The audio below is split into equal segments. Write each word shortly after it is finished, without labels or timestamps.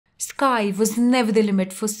Sky was never the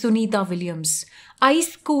limit for Sunita Williams.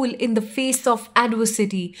 Ice cool in the face of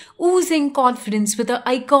adversity, oozing confidence with her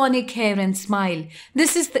iconic hair and smile.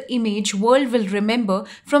 This is the image world will remember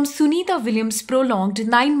from Sunita Williams' prolonged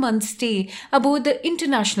 9-month stay aboard the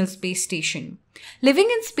International Space Station.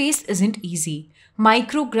 Living in space isn't easy.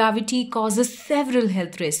 Microgravity causes several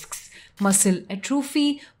health risks: muscle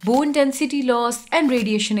atrophy, bone density loss, and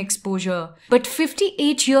radiation exposure. But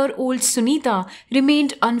 58-year-old Sunita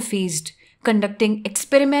remained unfazed, conducting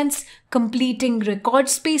experiments, completing record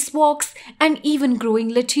spacewalks, and even growing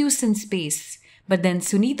lettuce in space. But then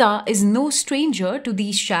Sunita is no stranger to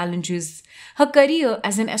these challenges. Her career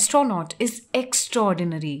as an astronaut is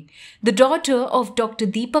extraordinary. The daughter of Dr.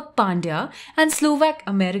 Deepak Pandya and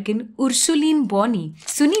Slovak-American Ursuline Boni,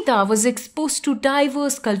 Sunita was exposed to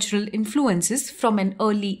diverse cultural influences from an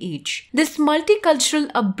early age. This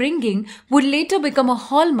multicultural upbringing would later become a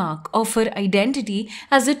hallmark of her identity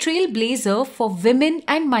as a trailblazer for women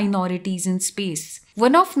and minorities in space.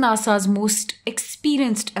 One of NASA's most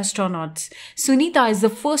experienced astronauts, Sunita is the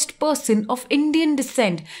first person of Indian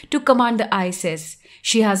descent to command the ISS.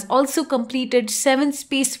 She has also completed 7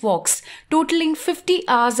 spacewalks, totaling 50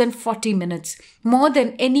 hours and 40 minutes, more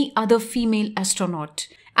than any other female astronaut.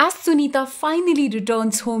 As Sunita finally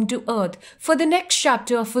returns home to Earth for the next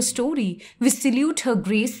chapter of her story, we salute her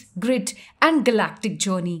grace, grit, and galactic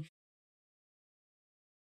journey.